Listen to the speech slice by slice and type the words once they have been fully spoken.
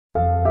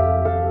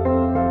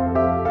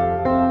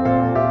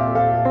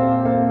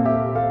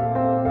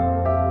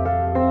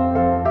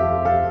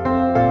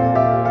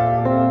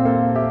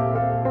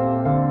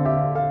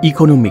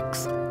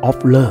Economics of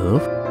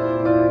Love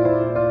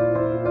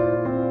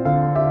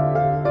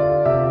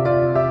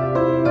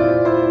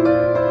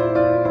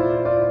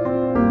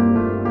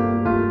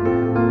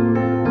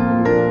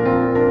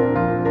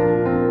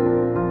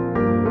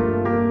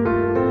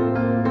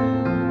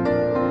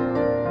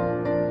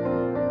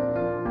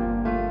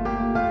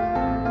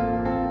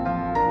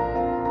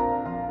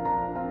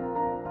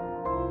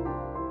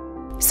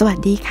สวัส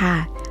ดีค่ะ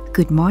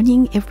Good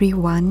morning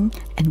everyone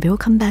and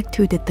welcome back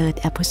to the third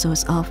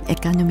episode of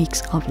Economics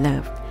of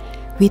Love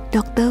with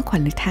Dr. ขวั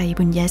ญฤทัย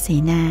บุญญาเส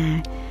นา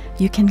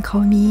You can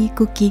call me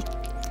Cookie.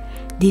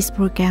 This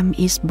program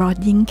is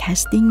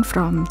broadcasting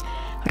from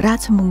รา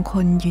ชมงค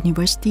ล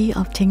University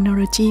of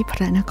Technology พ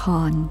ระนค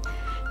ร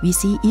We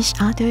see each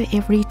other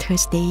every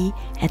Thursday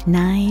at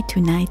 9 to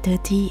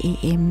 9:30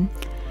 a.m.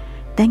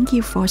 Thank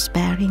you for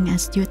sparing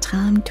us your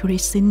time to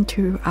listen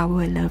to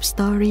our love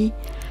story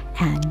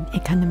and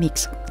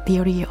economics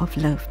theory of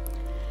love.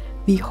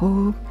 We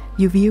hope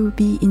you will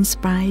be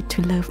inspired to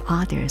love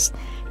others,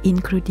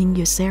 including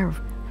yourself,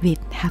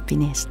 with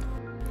happiness.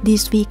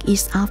 This week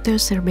is after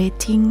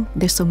celebrating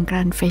the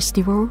Songkran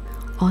Festival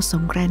or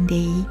Songkran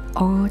Day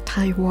or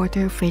Thai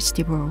Water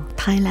Festival.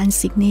 Thailand's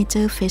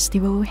signature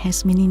festival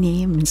has many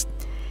names.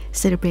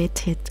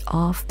 Celebrated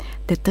of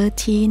the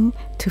 13th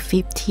to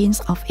 15th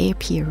of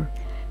April.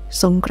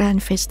 Songkran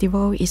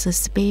Festival is a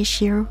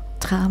special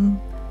time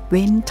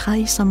when Thai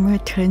summer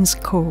turns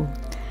cold.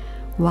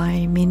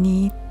 While many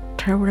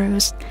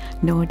travelers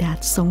know that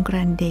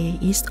Songkran Day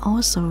is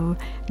also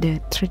the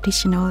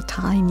traditional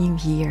Thai New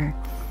Year,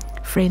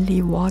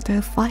 friendly water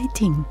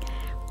fighting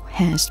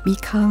has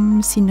become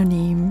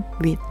synonym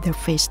with the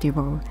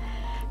festival.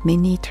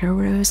 Many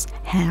travelers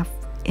have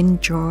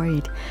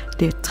enjoyed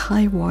the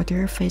Thai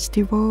Water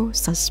Festival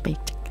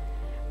suspect,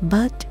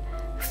 but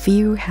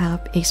few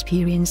have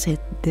experienced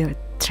the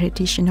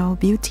traditional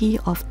beauty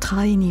of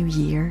Thai New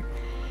Year.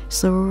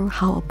 So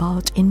how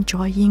about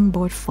enjoying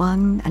both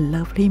fun and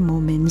lovely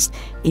moments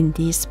in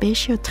this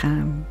special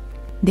time?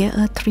 There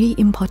are 3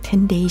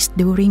 important days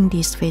during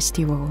this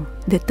festival.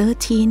 The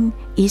 13th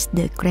is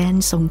the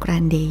Grand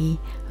Songkran Day,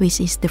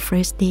 which is the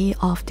first day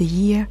of the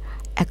year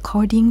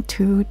according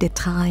to the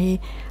Thai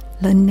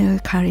lunar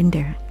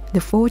calendar.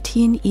 The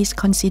 14th is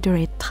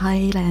considered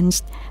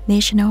Thailand's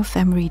National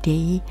Family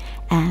Day,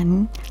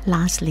 and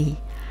lastly,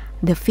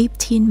 the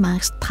 15th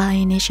marks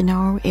Thai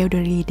National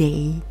Elderly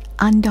Day.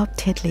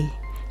 Undoubtedly,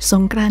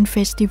 Songkran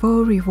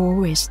Festival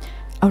revolves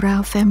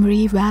around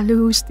family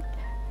values,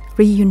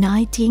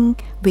 reuniting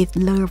with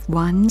loved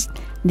ones.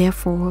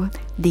 Therefore,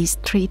 this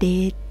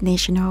 3-day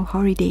national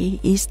holiday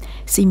is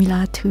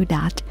similar to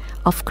that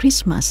of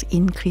Christmas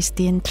in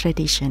Christian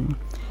tradition.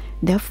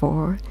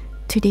 Therefore,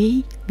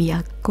 today we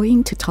are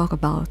going to talk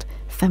about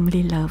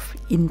family love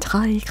in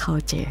Thai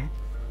culture.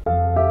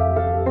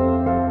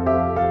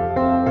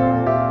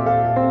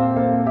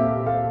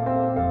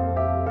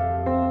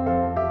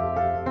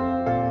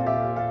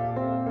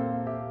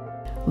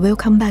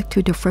 Welcome back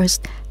to the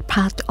first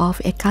part of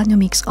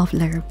Economics of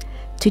Love.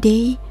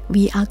 Today,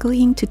 we are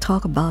going to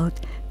talk about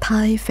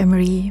Thai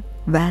family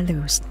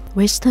values.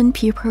 Western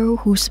people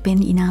who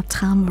spend enough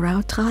time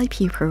around Thai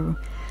people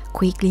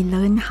quickly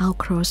learn how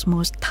close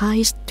most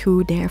Thais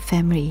to their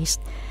families.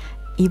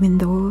 Even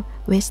though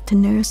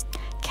Westerners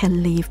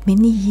can live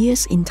many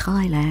years in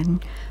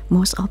Thailand,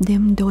 most of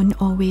them don't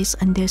always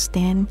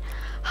understand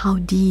how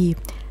deep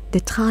the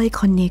Thai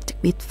connect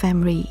with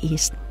family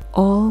is,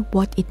 or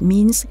what it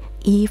means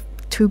if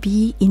to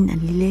be in a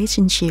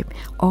relationship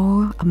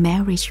or a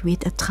marriage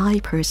with a Thai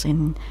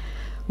person.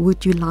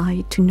 Would you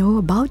like to know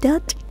about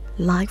that?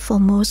 Like for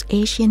most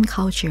Asian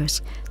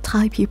cultures,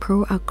 Thai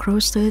people are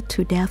closer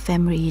to their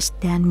families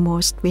than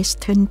most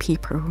Western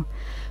people,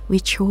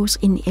 which shows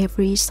in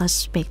every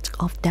aspect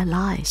of their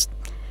lives.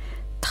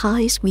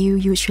 Thais will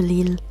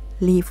usually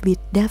live with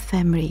their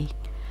family.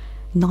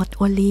 Not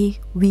only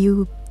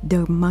will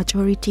the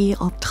majority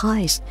of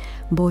Thais,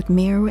 both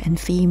male and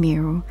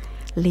female,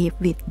 live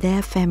with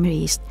their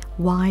families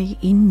while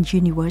in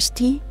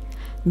university,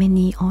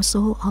 many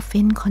also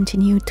often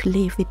continue to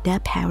live with their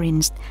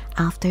parents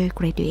after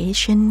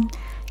graduation,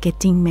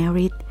 getting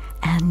married,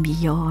 and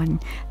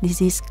beyond.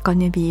 This is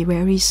gonna be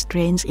very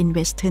strange in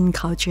Western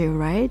culture,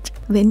 right?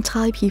 When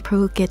Thai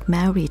people get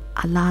married,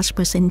 a large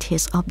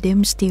percentage of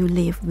them still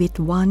live with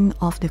one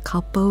of the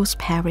couple's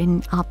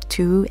parents up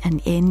to and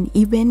end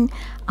even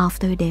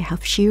after they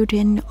have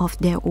children of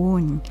their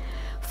own.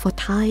 For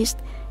Thais,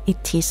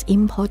 it is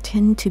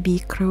important to be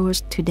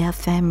close to their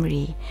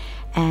family,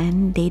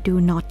 and they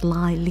do not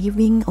like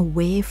living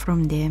away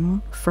from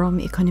them. From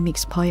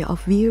economics point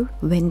of view,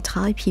 when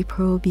Thai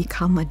people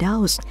become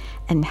adults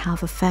and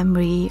have a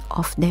family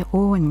of their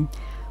own,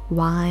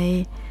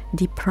 why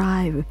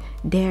deprive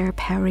their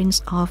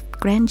parents of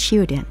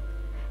grandchildren?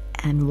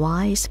 And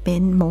why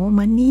spend more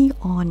money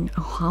on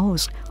a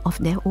house of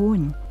their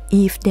own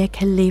if they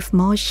can live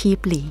more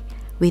cheaply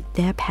with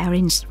their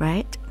parents,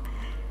 right?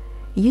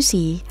 You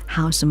see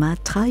how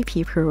smart Thai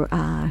people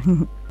are.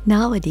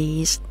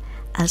 Nowadays,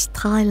 as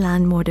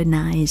Thailand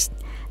modernized,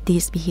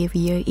 This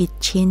behavior is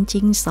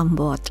changing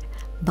somewhat,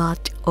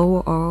 but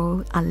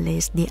overall,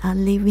 unless they are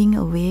living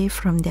away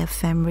from their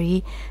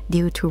family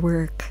due to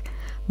work,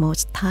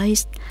 most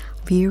Thais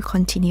will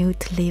continue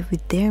to live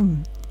with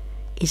them.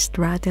 It's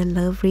rather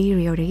lovely,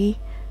 really.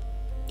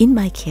 In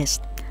my case,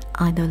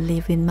 I don't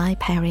live with my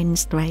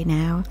parents right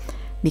now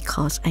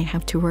because I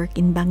have to work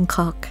in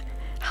Bangkok.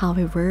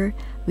 However,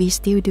 we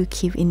still do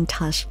keep in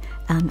touch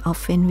and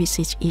often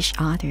visit each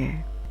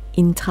other.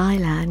 In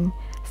Thailand,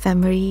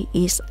 family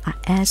is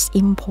as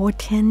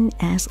important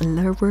as a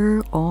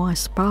lover or a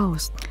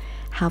spouse.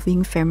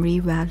 Having family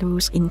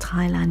values in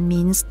Thailand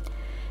means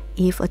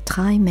if a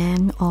Thai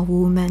man or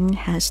woman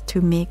has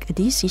to make a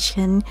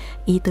decision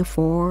either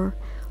for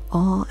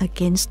or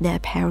against their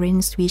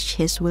parents'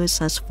 wishes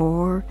versus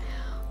for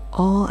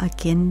or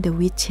against the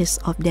wishes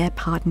of their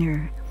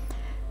partner,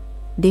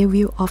 they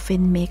will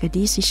often make a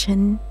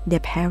decision their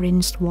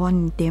parents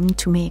want them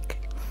to make.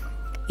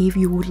 If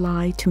you would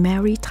like to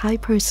marry a Thai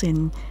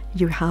person,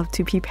 you have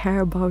to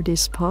prepare about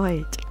this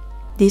point.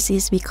 This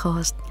is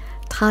because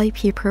Thai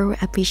people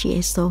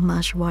appreciate so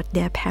much what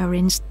their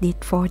parents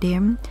did for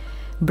them,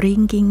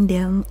 bringing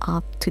them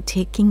up to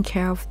taking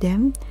care of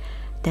them,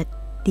 that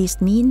this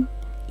means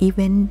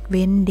even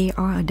when they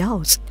are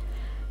adults,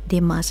 they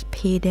must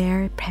pay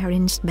their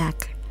parents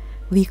back.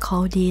 We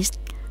call this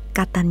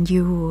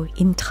Katanyu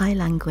in Thai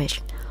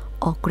language,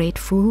 or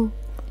grateful,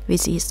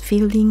 which is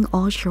feeling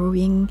or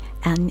showing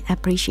an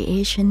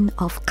appreciation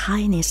of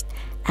kindness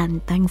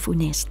and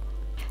thankfulness.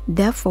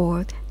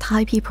 Therefore,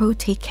 Thai people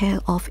take care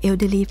of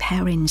elderly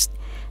parents.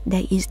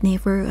 There is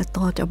never a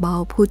thought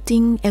about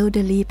putting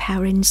elderly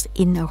parents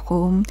in a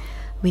home,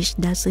 which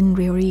doesn't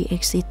really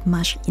exist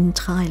much in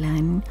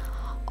Thailand,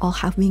 or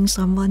having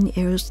someone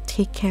else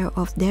take care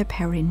of their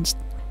parents.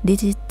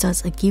 This is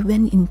just a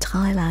given in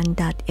Thailand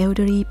that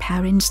elderly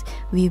parents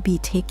will be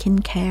taken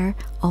care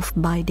of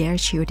by their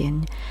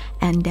children,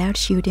 and their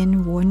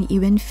children won't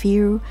even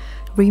feel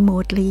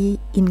remotely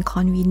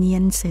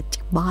inconvenienced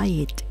by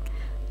it.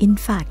 In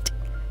fact,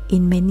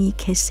 in many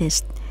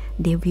cases,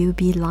 they will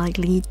be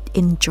likely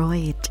enjoy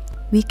it.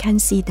 We can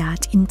see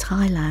that in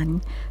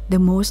Thailand, the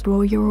most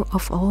royal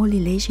of all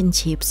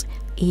relationships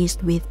is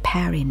with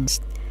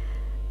parents.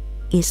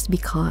 It's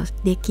because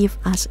they give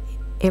us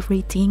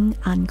everything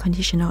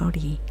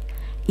unconditionally,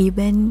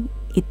 even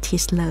it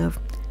is love,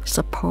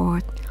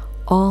 support,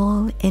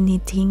 or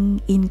anything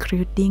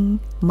including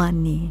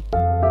money.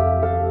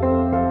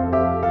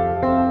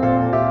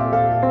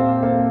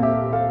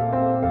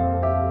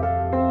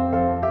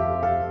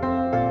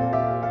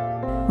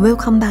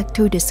 Welcome back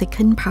to the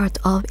second part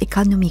of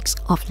Economics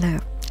of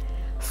Love.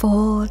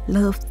 For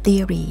love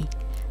theory,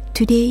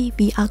 today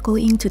we are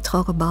going to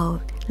talk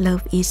about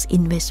love is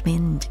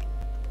investment.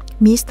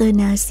 Mr.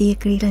 Nasir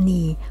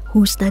Grilani,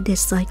 who studied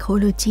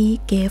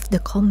psychology, gave the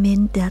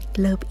comment that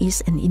love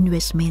is an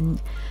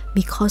investment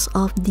because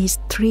of these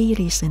three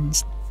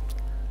reasons.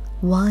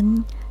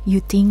 1.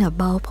 You think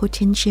about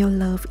potential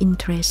love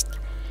interest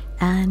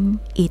and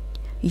it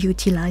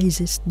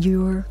utilizes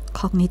your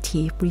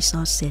cognitive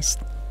resources.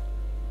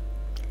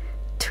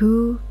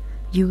 2.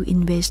 You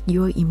invest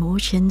your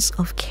emotions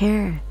of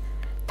care,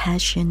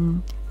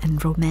 passion,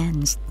 and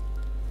romance.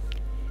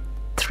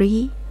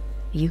 3.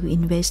 You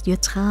invest your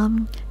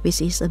time,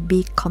 which is a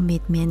big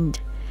commitment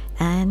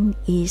and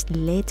is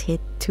related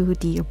to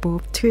the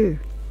above two.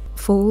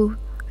 4.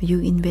 You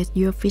invest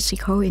your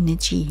physical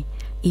energy,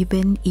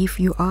 even if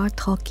you are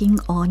talking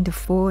on the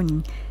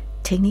phone.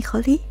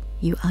 Technically,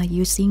 you are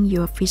using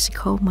your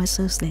physical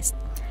muscles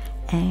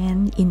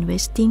and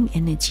investing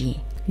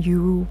energy.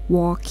 You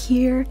walk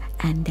here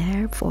and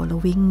there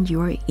following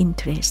your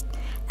interest,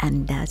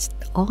 and that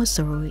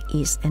also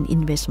is an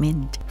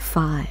investment.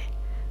 5.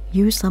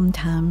 You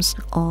sometimes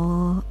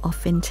or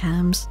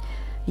oftentimes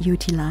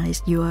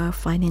utilize your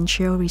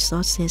financial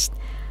resources,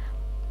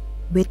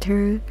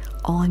 whether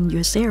on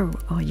yourself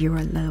or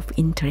your love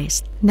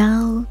interest.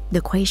 Now,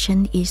 the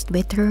question is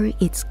whether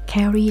it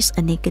carries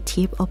a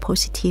negative or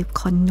positive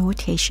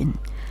connotation.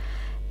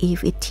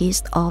 If it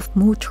is of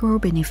mutual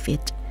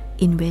benefit,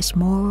 invest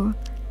more,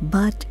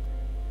 but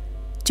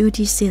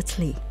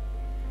judiciously,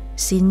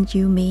 since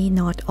you may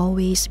not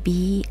always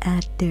be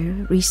at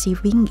the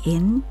receiving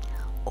end.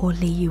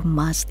 Only you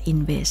must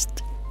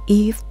invest.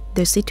 If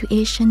the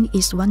situation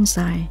is one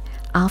side,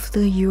 after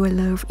your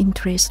love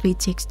interest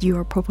rejects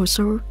your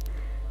proposal,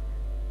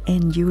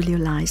 and you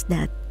realize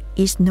that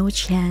is no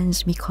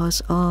chance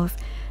because of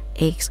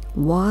X,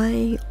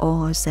 Y,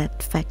 or Z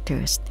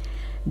factors,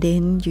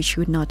 then you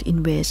should not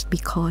invest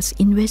because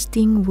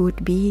investing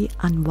would be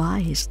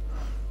unwise.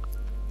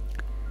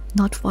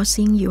 Not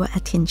forcing your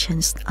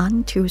attentions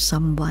onto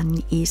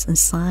someone is a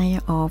sign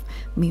of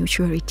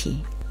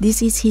maturity.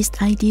 This is his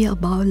idea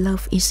about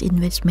love is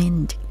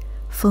investment.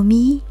 For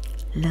me,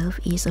 love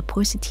is a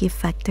positive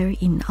factor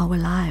in our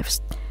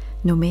lives,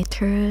 no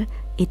matter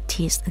it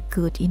is a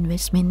good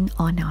investment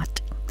or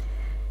not.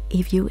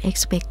 If you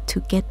expect to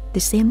get the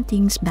same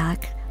things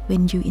back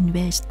when you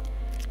invest,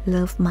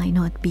 love might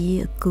not be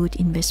a good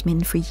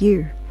investment for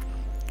you.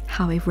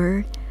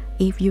 However,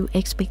 if you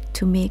expect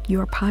to make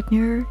your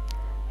partner,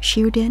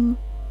 children,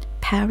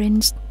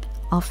 parents,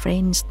 or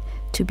friends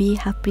to be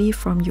happy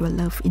from your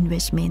love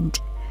investment,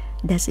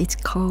 that is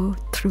called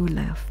true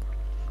love.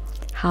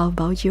 How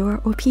about your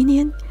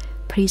opinion?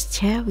 Please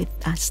share with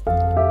us.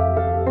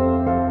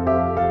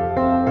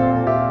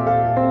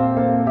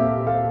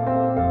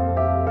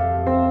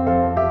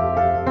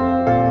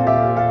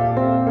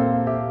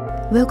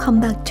 Welcome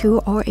back to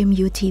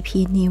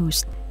RMUTP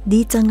News.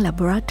 Dijang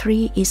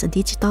Laboratory is a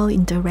digital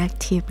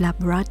interactive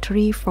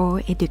laboratory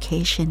for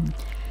education.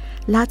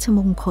 ราชม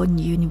งคล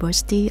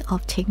University of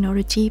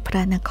Technology พร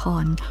ะนค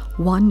ร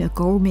won a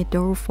gold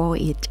medal for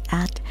it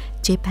at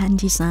Japan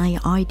Design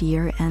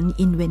Idea and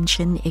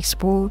Invention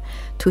Expo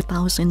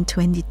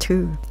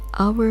 2022.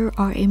 Our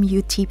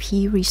RMUTP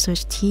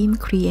research team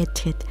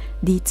created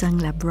Dijang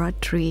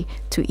Laboratory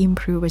to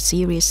improve a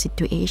serious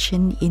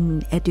situation in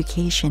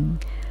education.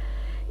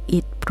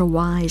 It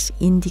provides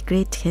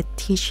integrated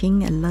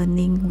teaching and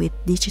learning with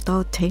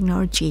digital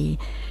technology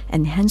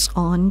and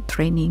hands-on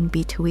training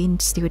between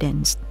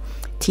students,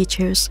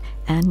 teachers,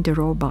 and the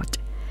robot,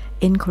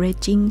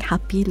 encouraging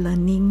happy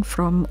learning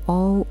from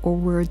all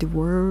over the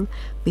world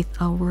with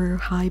our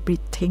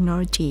hybrid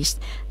technologies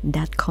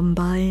that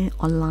combine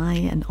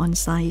online and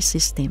on-site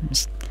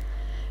systems.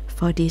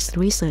 For this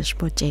research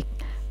project,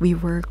 we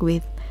work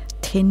with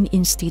 10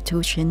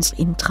 institutions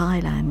in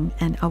Thailand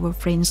and our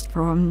friends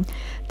from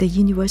the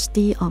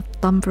University of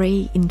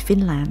Tampere in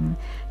Finland,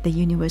 the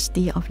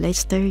University of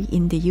Leicester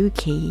in the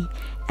UK,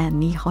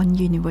 and Nihon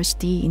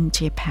University in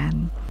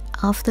Japan.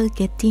 After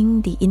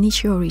getting the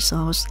initial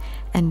results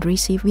and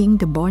receiving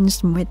the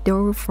bronze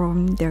medal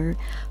from the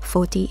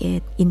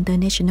 48th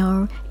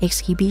International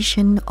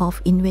Exhibition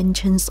of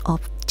Inventions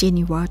of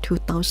Geneva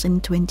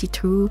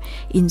 2022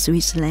 in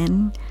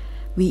Switzerland,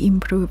 we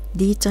improved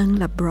Dijang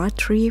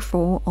Laboratory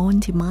for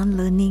on-demand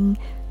learning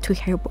to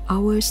help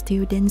our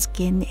students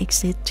gain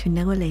access to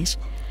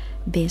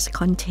knowledge-based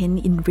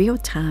content in real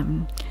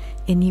time,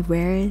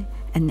 anywhere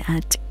and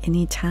at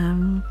any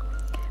time.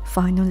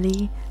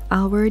 Finally,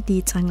 our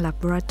Dijang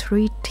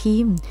Laboratory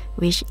team,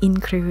 which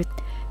include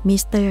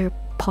Mr.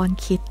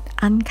 Pornkit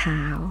An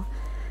Khao,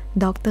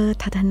 Dr.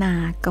 ทัฒนา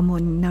กม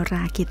ลนร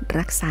ากิจ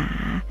รักษา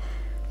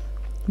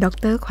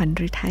Dr. ขวัญ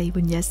ฤทัย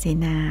บุญญเส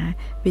นา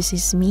which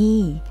is me,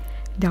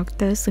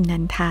 Dr. สุนั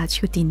นทา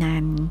ชุตินั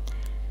นท์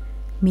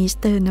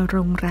Mr. นร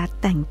งค์รัตน์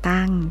แต่ง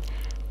ตั้ง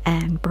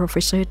and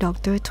Professor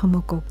Dr.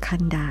 Tomoko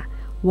Kanda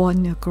won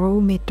a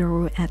gold medal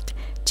at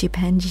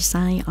Japan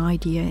Design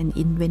Idea and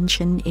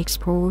Invention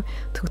Expo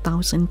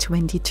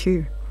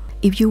 2022.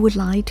 If you would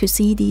like to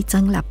see the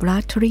Dijang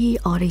Laboratory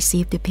or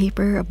receive the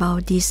paper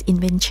about this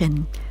invention,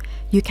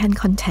 you can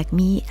contact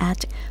me at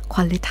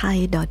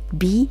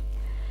kwalithai.b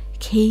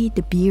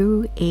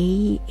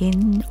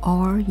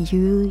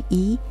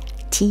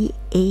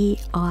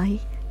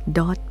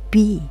kwruetai.b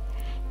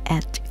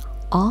at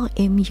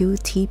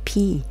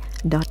rmutp.ac.th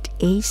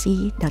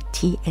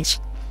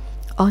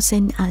or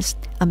send us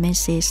a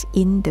message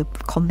in the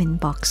comment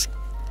box.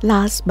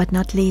 Last but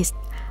not least,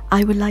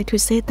 I would like to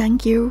say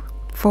thank you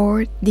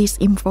for this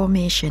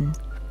information.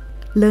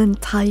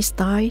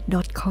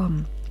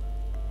 LearnThaiStyle.com,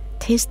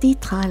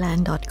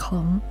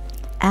 TastyThailand.com,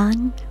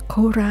 and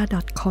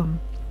Quora.com.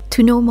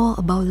 To know more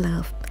about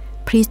love,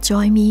 please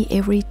join me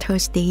every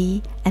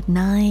Thursday at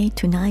 9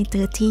 to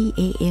 9:30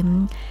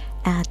 a.m.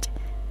 at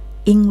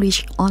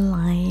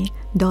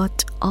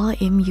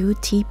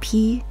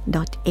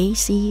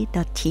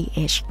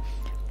EnglishOnline.rmutp.ac.th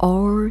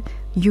or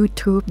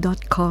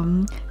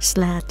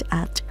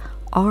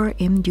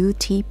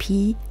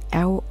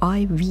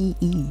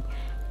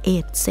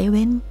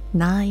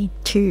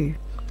youtube.com/RMUTPLIVE8792.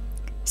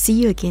 See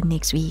you again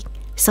next week.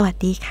 สวัส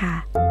ดีค่ะ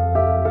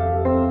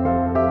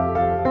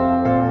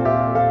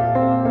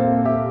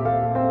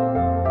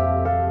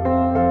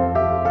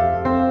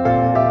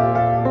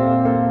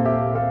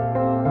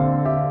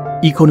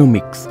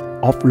Economics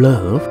of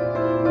Love